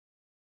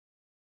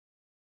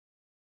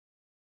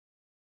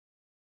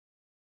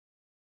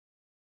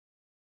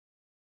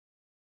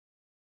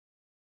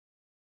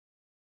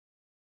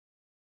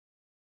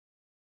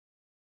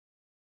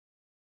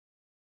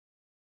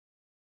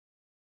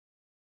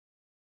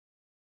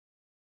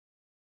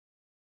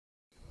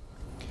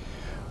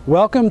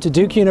Welcome to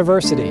Duke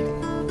University.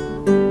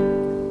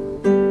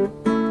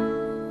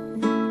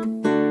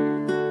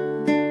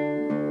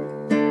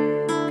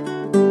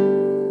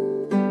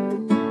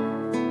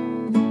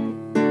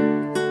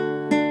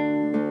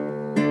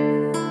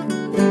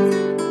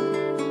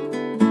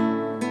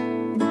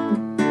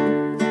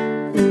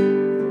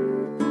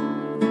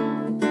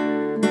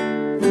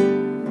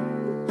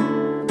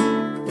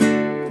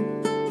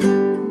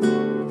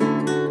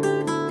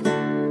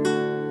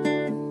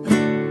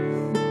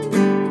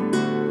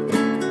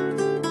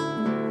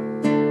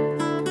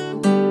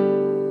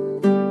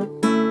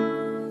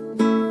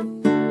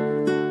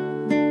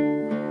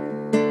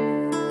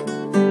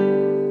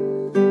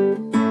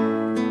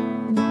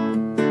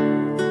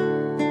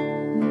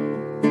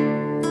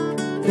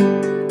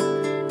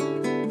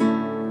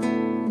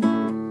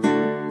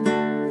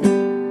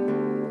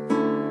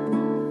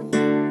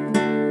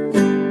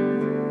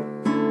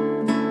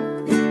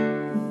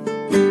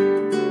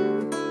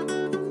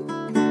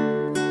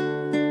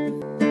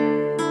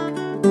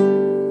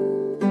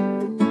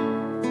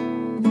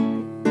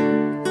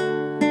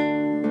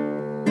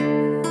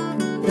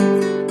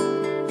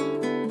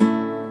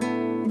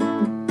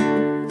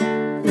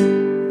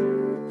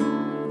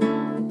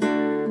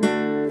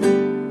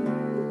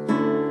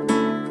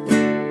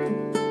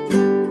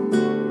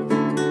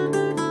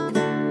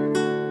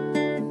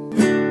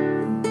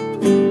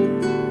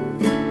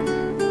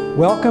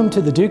 Welcome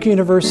to the Duke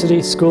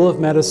University School of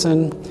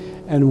Medicine,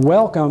 and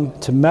welcome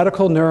to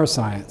Medical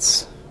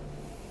Neuroscience.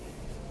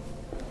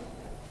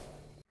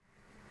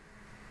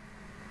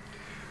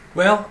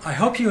 Well, I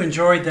hope you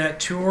enjoyed that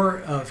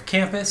tour of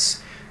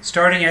campus,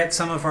 starting at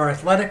some of our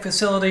athletic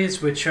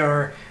facilities, which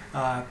are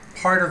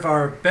part of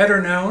our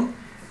better-known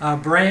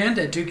brand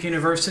at Duke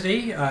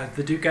University,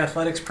 the Duke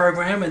Athletics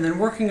program, and then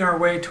working our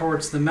way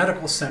towards the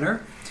Medical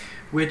Center,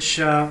 which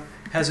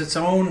has its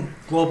own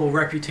global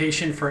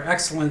reputation for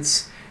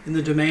excellence in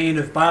the domain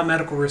of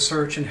biomedical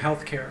research and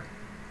healthcare.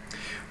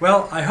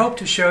 Well, I hope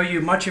to show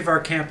you much of our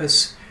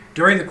campus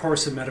during the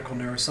course of Medical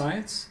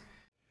Neuroscience.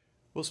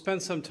 We'll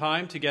spend some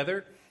time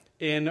together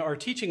in our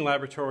teaching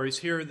laboratories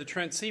here at the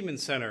Trent Seaman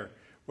Center,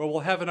 where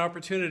we'll have an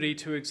opportunity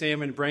to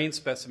examine brain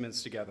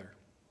specimens together.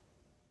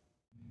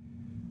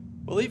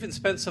 We'll even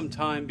spend some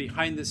time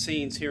behind the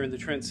scenes here in the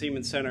Trent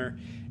Seaman Center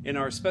in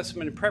our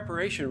specimen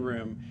preparation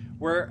room,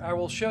 where I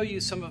will show you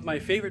some of my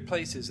favorite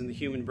places in the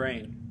human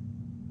brain.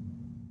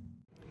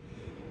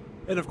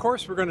 And of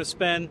course, we're going to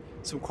spend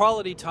some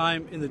quality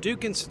time in the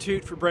Duke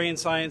Institute for Brain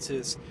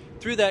Sciences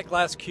through that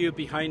glass cube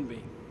behind me.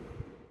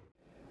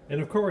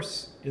 And of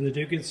course, in the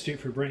Duke Institute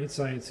for Brain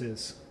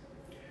Sciences,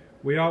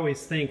 we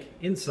always think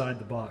inside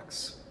the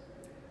box.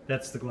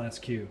 That's the glass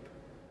cube.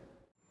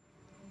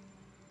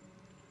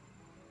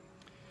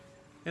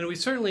 And we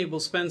certainly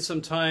will spend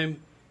some time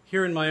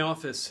here in my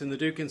office in the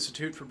Duke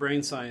Institute for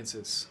Brain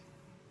Sciences.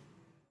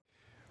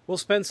 We'll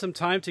spend some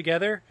time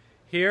together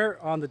here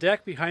on the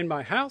deck behind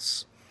my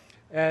house,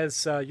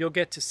 as you'll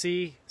get to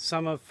see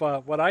some of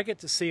what I get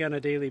to see on a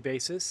daily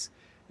basis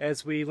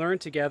as we learn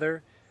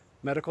together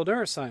medical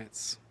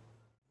neuroscience.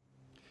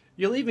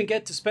 You'll even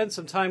get to spend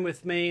some time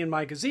with me in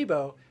my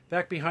gazebo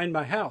back behind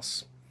my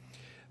house.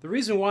 The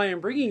reason why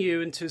I'm bringing you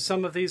into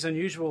some of these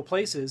unusual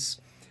places,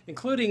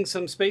 including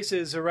some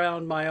spaces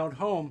around my own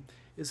home,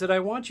 is that I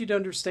want you to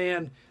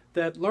understand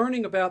that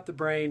learning about the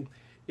brain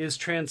is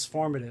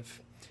transformative.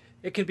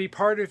 It can be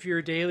part of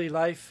your daily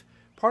life,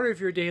 part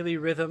of your daily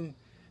rhythm,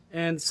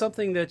 and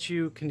something that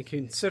you can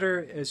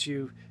consider as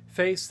you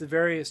face the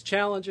various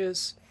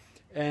challenges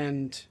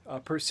and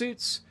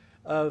pursuits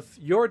of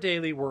your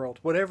daily world,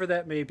 whatever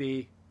that may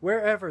be,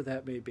 wherever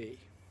that may be.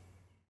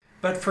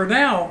 But for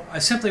now, I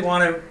simply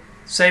want to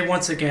say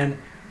once again,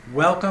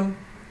 welcome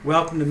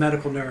to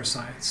Medical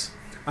Neuroscience.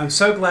 I'm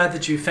so glad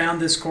that you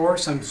found this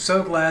course. I'm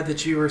so glad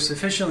that you are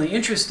sufficiently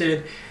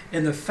interested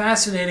in the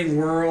fascinating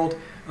world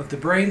of the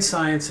brain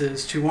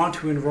sciences to want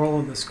to enroll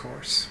in this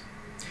course.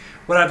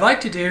 What I'd like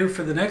to do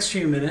for the next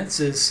few minutes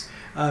is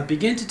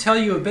begin to tell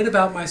you a bit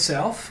about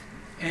myself,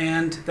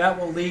 and that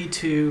will lead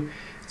to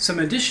some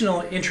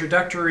additional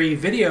introductory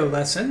video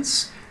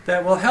lessons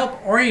that will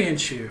help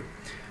orient you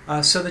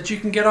so that you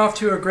can get off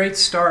to a great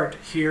start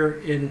here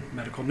in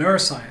medical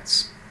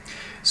neuroscience.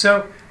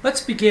 So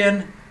let's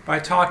begin by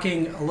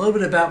talking a little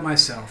bit about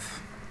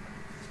myself.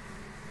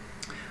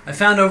 I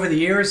found over the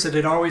years that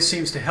it always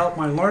seems to help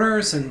my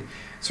learners, and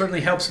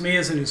certainly helps me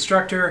as an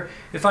instructor,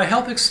 if I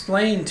help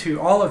explain to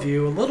all of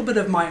you a little bit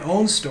of my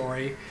own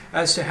story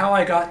as to how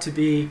I got to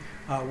be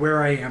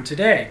where I am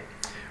today.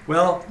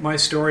 Well, my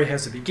story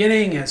has a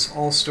beginning, as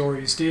all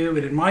stories do,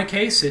 and in my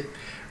case it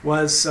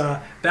was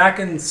back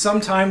in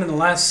sometime in the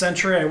last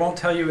century. I won't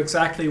tell you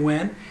exactly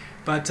when,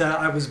 but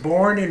I was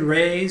born and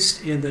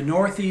raised in the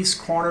northeast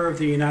corner of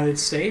the United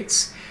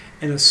States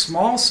in a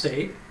small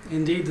state,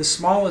 indeed the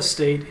smallest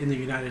state in the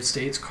United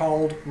States,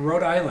 called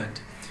Rhode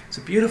Island. It's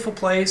a beautiful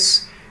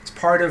place. It's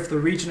part of the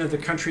region of the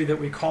country that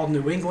we call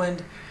New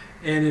England,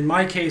 and in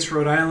my case,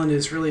 Rhode Island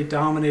is really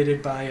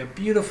dominated by a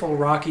beautiful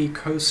rocky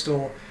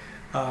coastal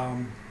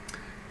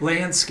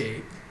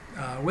landscape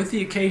with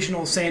the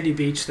occasional sandy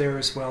beach there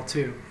as well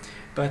too.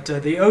 But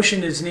the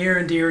ocean is near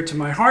and dear to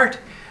my heart,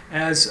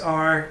 as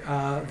are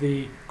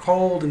the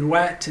cold and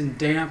wet and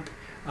damp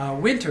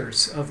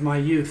winters of my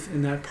youth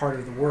in that part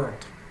of the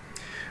world.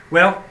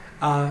 Well,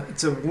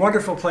 it's a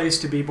wonderful place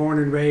to be born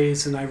and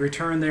raised, and I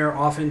return there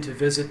often to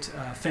visit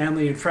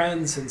family and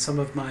friends and some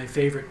of my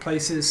favorite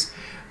places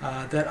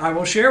that I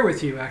will share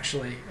with you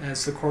actually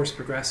as the course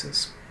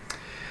progresses.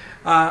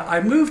 I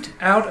moved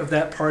out of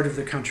that part of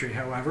the country,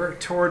 however,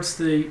 towards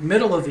the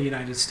middle of the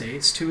United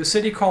States to a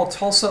city called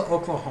Tulsa,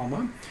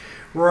 Oklahoma,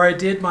 where I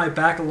did my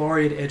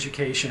baccalaureate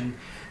education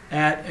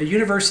at a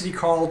university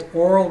called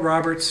Oral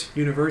Roberts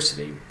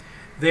University.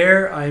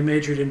 There I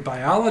majored in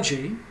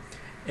biology,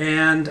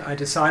 and I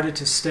decided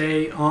to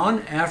stay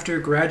on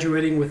after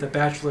graduating with a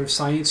Bachelor of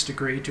Science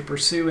degree to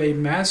pursue a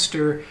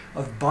Master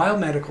of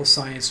Biomedical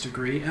Science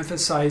degree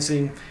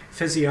emphasizing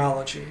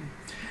physiology.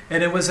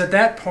 And it was at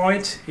that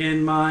point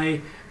in my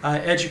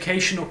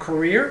educational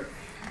career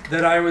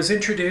that I was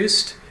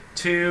introduced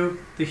to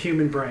the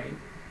human brain.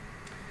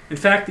 In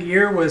fact, the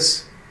year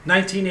was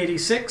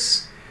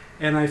 1986,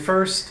 and I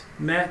first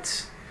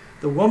met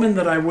the woman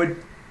that I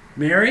would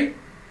marry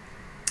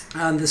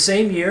on the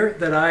same year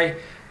that I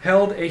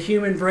held a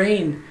human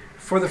brain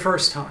for the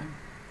first time.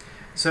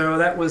 So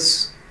that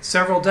was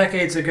several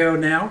decades ago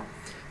now,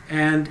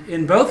 and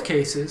in both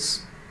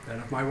cases, that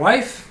of my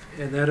wife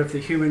and that of the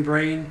human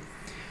brain,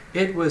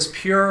 it was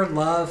pure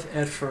love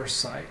at first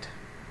sight.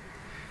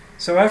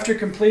 So after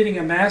completing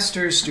a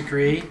master's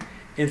degree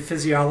in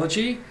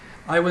physiology,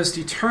 I was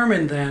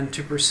determined then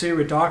to pursue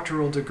a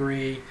doctoral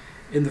degree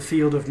in the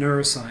field of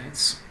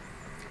neuroscience.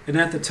 And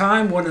at the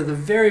time, one of the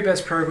very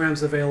best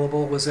programs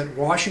available was at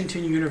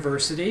Washington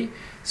University,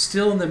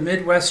 still in the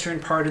Midwestern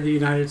part of the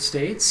United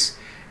States,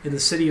 in the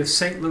city of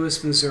St.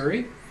 Louis,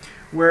 Missouri,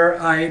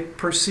 where I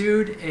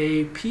pursued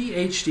a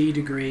PhD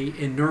degree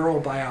in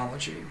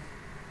neurobiology.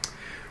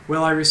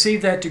 Well, I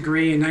received that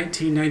degree in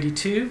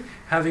 1992,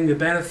 having the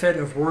benefit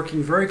of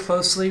working very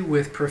closely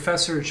with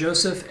Professor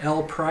Joseph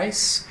L.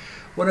 Price,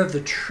 one of the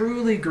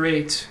truly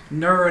great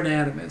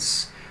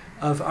neuroanatomists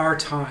of our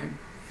time.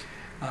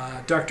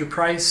 Dr.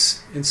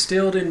 Price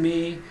instilled in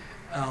me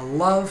a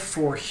love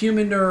for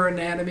human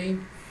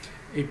neuroanatomy,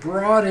 a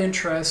broad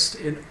interest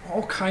in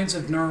all kinds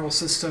of neural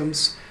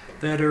systems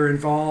that are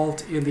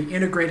involved in the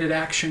integrated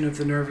action of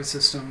the nervous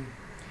system,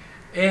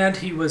 and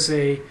he was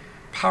a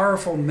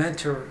powerful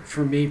mentor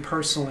for me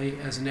personally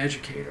as an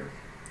educator.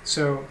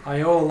 So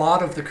I owe a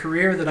lot of the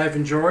career that I've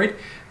enjoyed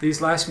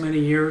these last many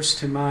years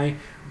to my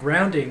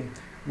grounding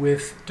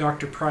with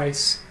Dr.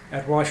 Price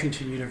at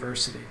Washington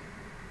University.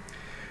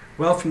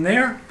 Well, from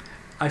there,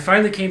 I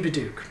finally came to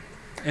Duke.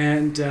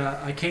 And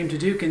I came to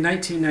Duke in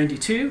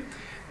 1992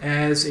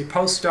 as a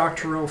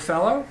postdoctoral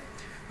fellow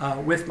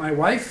with my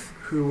wife,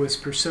 who was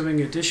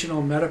pursuing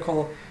additional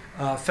medical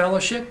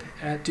fellowship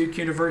at Duke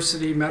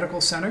University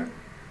Medical Center.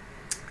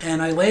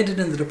 And I landed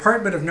in the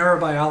Department of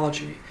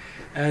Neurobiology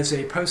as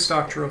a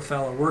postdoctoral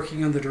fellow,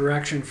 working under the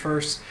direction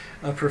first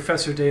of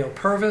Professor Dale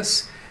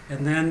Purvis,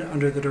 and then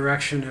under the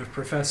direction of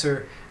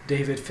Professor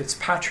David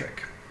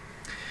Fitzpatrick.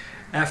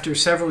 After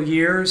several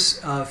years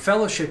of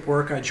fellowship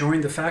work, I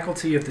joined the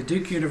faculty of the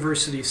Duke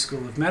University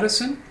School of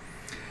Medicine,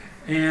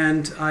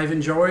 and I've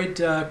enjoyed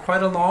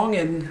quite a long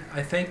and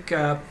I think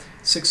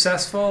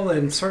successful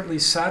and certainly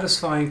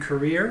satisfying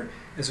career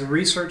as a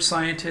research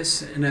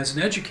scientist and as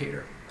an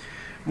educator.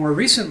 More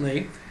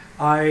recently,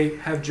 I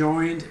have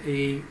joined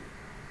an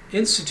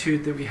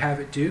institute that we have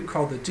at Duke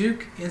called the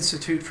Duke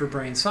Institute for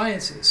Brain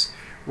Sciences,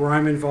 where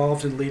I'm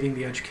involved in leading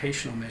the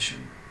educational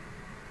mission.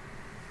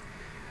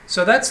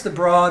 So that's the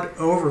broad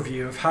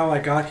overview of how I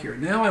got here.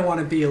 Now I want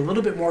to be a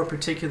little bit more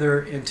particular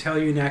and tell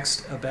you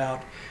next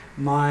about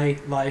my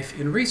life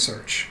in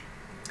research.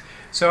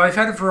 So I've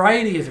had a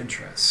variety of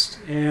interests,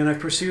 and I've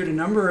pursued a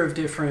number of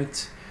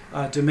different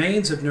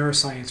domains of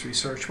neuroscience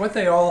research. What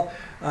they all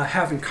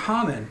have in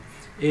common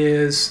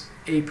is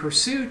a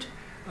pursuit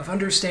of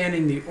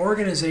understanding the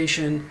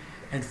organization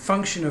and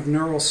function of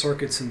neural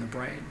circuits in the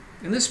brain.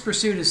 And this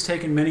pursuit has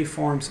taken many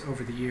forms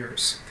over the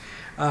years.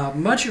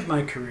 Much of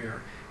my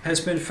career has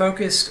been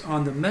focused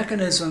on the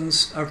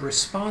mechanisms of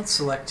response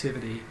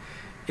selectivity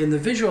in the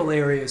visual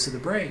areas of the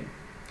brain.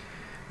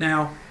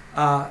 Now,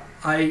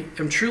 I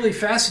am truly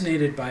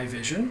fascinated by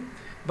vision,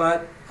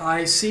 but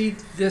I see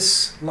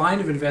this line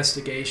of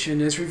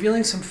investigation as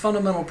revealing some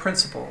fundamental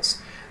principles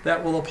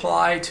that will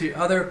apply to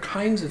other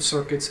kinds of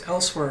circuits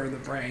elsewhere in the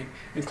brain,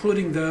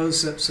 including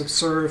those that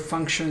subserve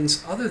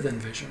functions other than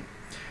vision.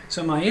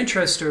 So my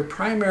interests are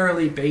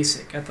primarily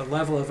basic at the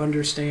level of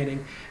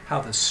understanding how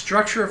the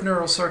structure of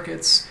neural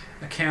circuits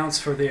accounts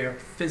for their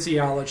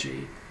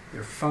physiology,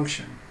 their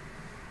function.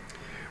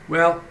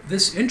 Well,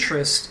 this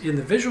interest in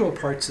the visual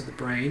parts of the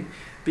brain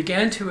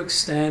began to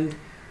extend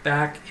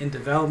back in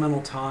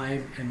developmental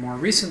time and more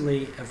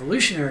recently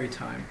evolutionary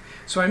time.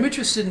 So I'm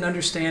interested in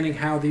understanding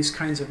how these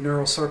kinds of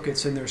neural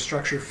circuits and their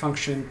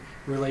structure-function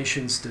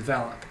relations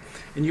develop.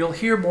 And you'll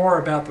hear more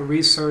about the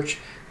research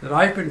that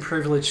I've been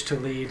privileged to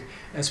lead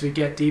as we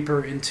get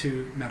deeper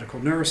into medical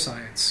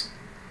neuroscience.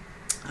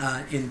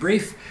 In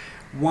brief,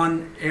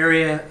 one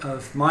area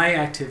of my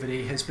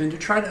activity has been to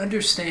try to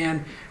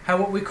understand how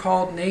what we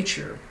call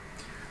nature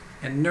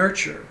and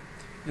nurture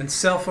and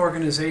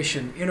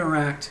self-organization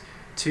interact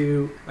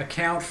to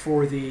account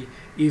for the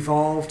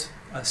evolved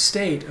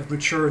state of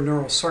mature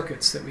neural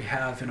circuits that we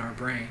have in our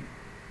brain.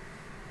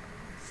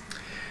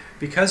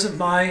 Because of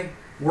my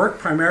work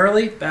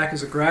primarily back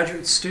as a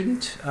graduate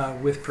student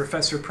with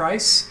Professor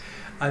Price,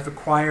 I've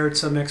acquired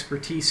some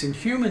expertise in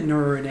human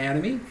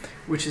neuroanatomy,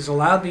 which has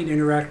allowed me to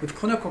interact with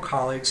clinical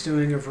colleagues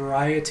doing a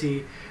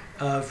variety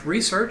of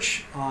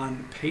research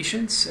on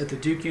patients at the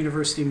Duke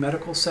University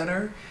Medical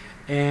Center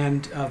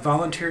and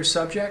volunteer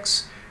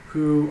subjects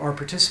who are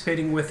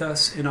participating with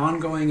us in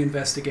ongoing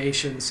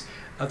investigations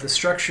of the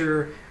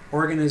structure,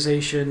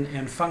 organization,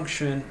 and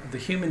function of the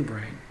human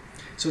brain.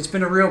 So it's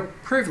been a real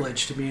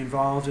privilege to be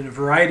involved in a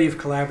variety of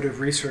collaborative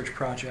research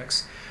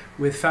projects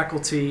with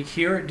faculty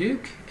here at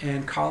Duke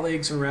and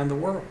colleagues around the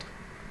world.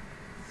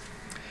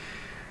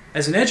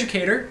 As an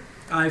educator,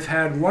 I've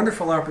had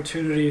wonderful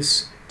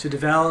opportunities to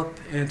develop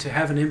and to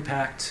have an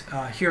impact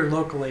here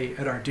locally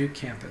at our Duke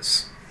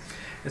campus.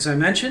 As I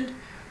mentioned,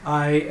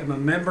 I am a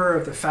member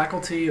of the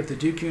faculty of the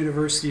Duke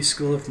University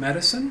School of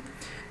Medicine,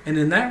 and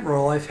in that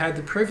role I've had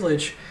the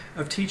privilege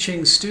of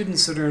teaching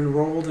students that are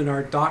enrolled in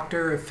our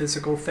Doctor of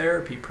Physical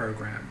Therapy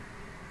program.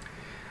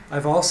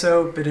 I've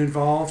also been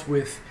involved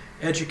with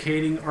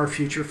educating our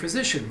future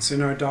physicians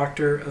in our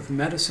Doctor of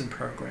Medicine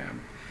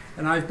program,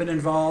 and I've been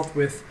involved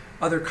with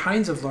other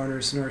kinds of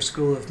learners in our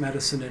School of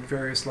Medicine at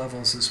various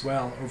levels as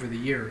well over the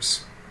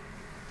years.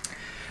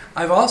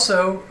 I've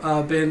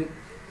also been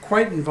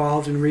quite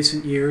involved in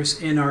recent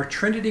years in our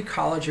Trinity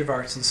College of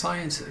Arts and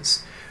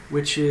Sciences,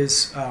 which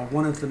is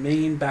one of the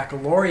main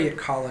baccalaureate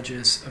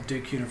colleges of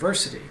Duke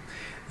University.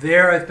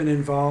 There I've been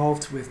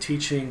involved with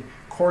teaching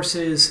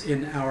courses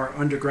in our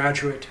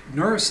undergraduate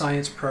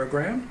neuroscience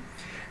program,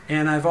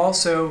 and I've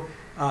also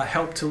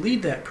helped to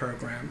lead that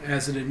program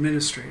as an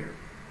administrator.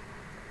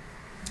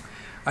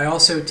 I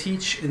also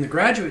teach in the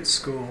graduate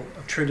school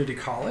of Trinity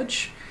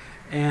College,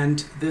 and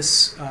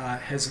this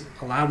has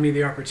allowed me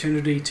the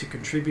opportunity to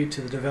contribute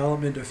to the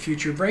development of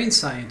future brain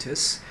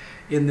scientists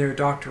in their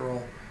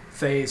doctoral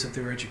phase of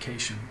their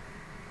education.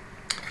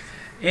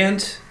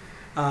 And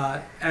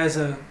as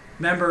a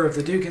member of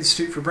the Duke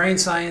Institute for Brain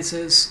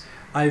Sciences,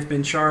 I've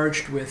been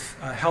charged with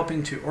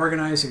helping to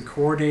organize and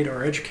coordinate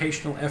our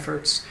educational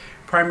efforts,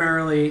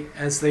 primarily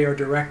as they are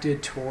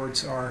directed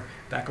towards our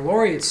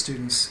baccalaureate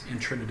students in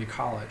Trinity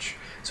College.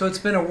 So it's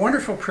been a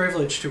wonderful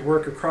privilege to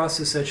work across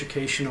this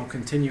educational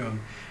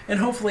continuum and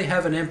hopefully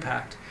have an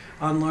impact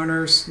on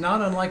learners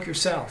not unlike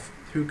yourself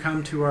who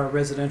come to our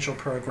residential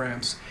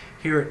programs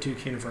here at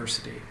Duke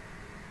University.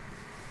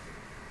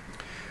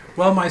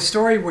 Well, my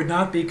story would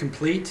not be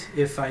complete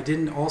if I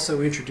didn't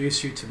also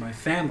introduce you to my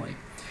family.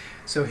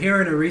 So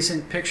here in a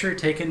recent picture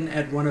taken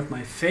at one of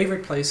my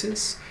favorite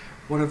places,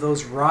 one of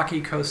those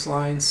rocky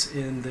coastlines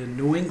in the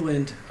New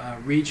England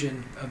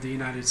region of the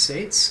United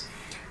States,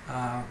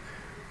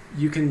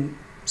 you can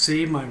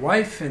see my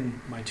wife and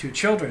my two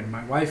children.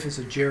 My wife is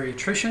a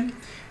geriatrician,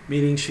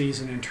 meaning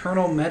she's an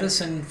internal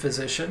medicine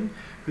physician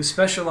who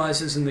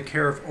specializes in the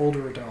care of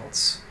older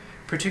adults,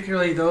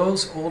 particularly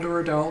those older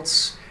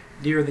adults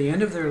near the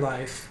end of their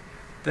life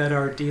that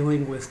are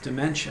dealing with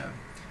dementia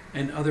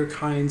and other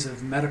kinds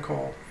of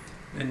medical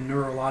and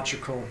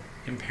neurological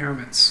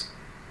impairments.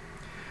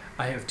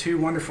 I have two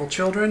wonderful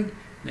children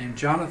named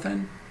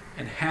Jonathan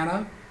and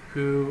Hannah,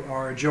 who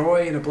are a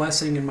joy and a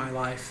blessing in my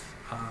life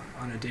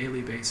on a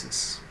daily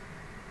basis.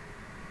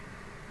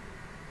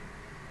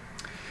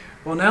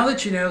 Well, now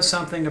that you know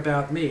something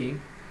about me,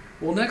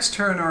 we'll next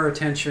turn our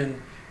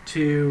attention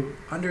to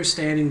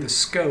understanding the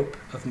scope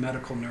of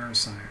medical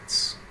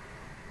neuroscience.